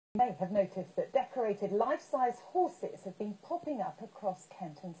You may have noticed that decorated life-size horses have been popping up across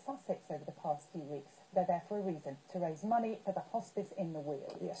Kent and Sussex over the past few weeks. They're there for a reason, to raise money for the Hospice in the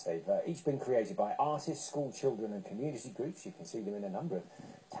Weald. Yes, they've each been created by artists, school children and community groups. You can see them in a number of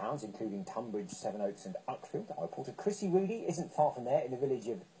towns, including Tunbridge, Sevenoaks and Uckfield. Our reporter Chrissy Reedy isn't far from there in the village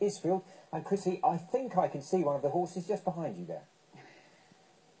of Isfield. And Chrissy, I think I can see one of the horses just behind you there.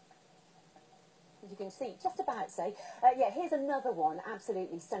 You can see, just about so. Yeah, here's another one,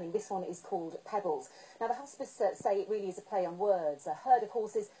 absolutely stunning. This one is called Pebbles. Now, the Hospice say it really is a play on words. A herd of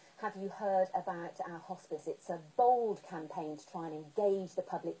horses, have you heard about our Hospice? It's a bold campaign to try and engage the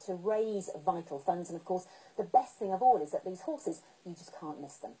public, to raise vital funds. And, of course, the best thing of all is that these horses, you just can't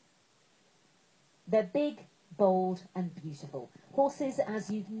miss them. They're big, bold and beautiful. Horses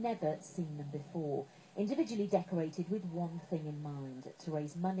as you've never seen them before. Individually decorated with one thing in mind, to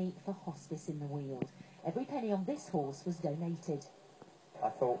raise money for Hospice in the Weald. Every penny on this horse was donated. I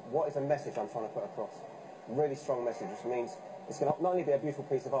thought, what is a message I'm trying to put across? Really strong message, which means it's going to not only be a beautiful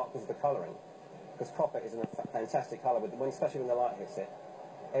piece of art because of the colouring, because copper is a fantastic colour, but especially when the light hits it,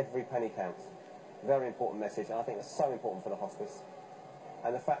 every penny counts. Very important message, and I think it's so important for the Hospice.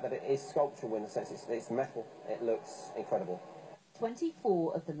 And the fact that it is sculptural in the sense it's metal, it looks incredible.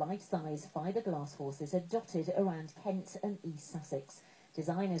 24 of the life-size fiberglass horses are dotted around Kent and East Sussex.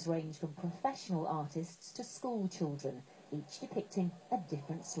 Designers range from professional artists to school children, each depicting a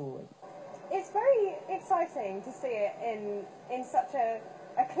different story. It's very exciting to see it in such a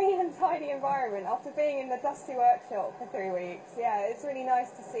clean and tidy environment after being in the dusty workshop for 3 weeks. Yeah, it's really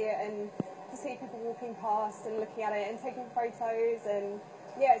nice to see it and to see people walking past and looking at it and taking photos, and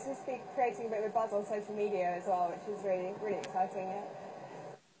yeah, it's just creating a bit of a buzz on social media as well, which is really, really exciting. Yeah.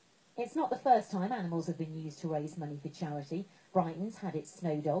 It's not the first time animals have been used to raise money for charity. Brighton's had its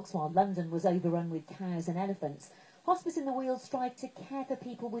snow dogs, while London was overrun with cows and elephants. Hospice in the Weald strive to care for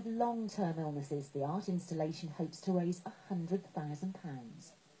people with long-term illnesses. The art installation hopes to raise £100,000.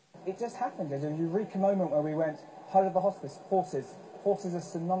 It just happened. There's a eureka moment where we went, whole of the Hospice, horses. Horses are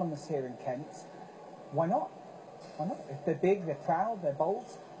synonymous here in Kent. Why not? Why not? If they're big, they're proud, they're bold.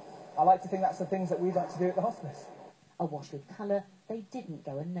 I like to think that's the things that we'd like to do at the Hospice. Awash with colour, they didn't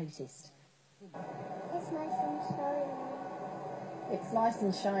go unnoticed. It's nice and shiny. It's nice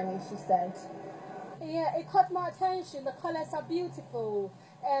and shiny, she said. Yeah, it caught my attention. The colours are beautiful.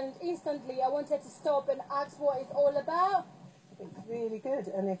 And instantly I wanted to stop and ask what it's all about. It's really good,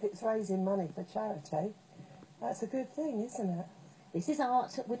 and if it's raising money for charity, that's a good thing, isn't it? This is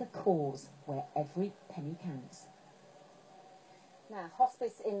art with a cause, where every penny counts. Now,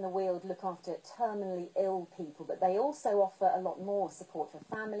 Hospice in the Weald look after terminally ill people, but they also offer a lot more support for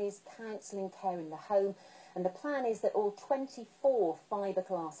families, counselling, care in the home. And the plan is that all 24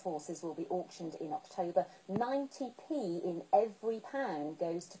 fiberglass horses will be auctioned in October. 90p in every pound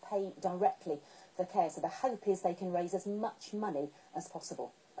goes to pay directly for care. So the hope is they can raise as much money as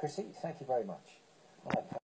possible. Chrissy, thank you very much.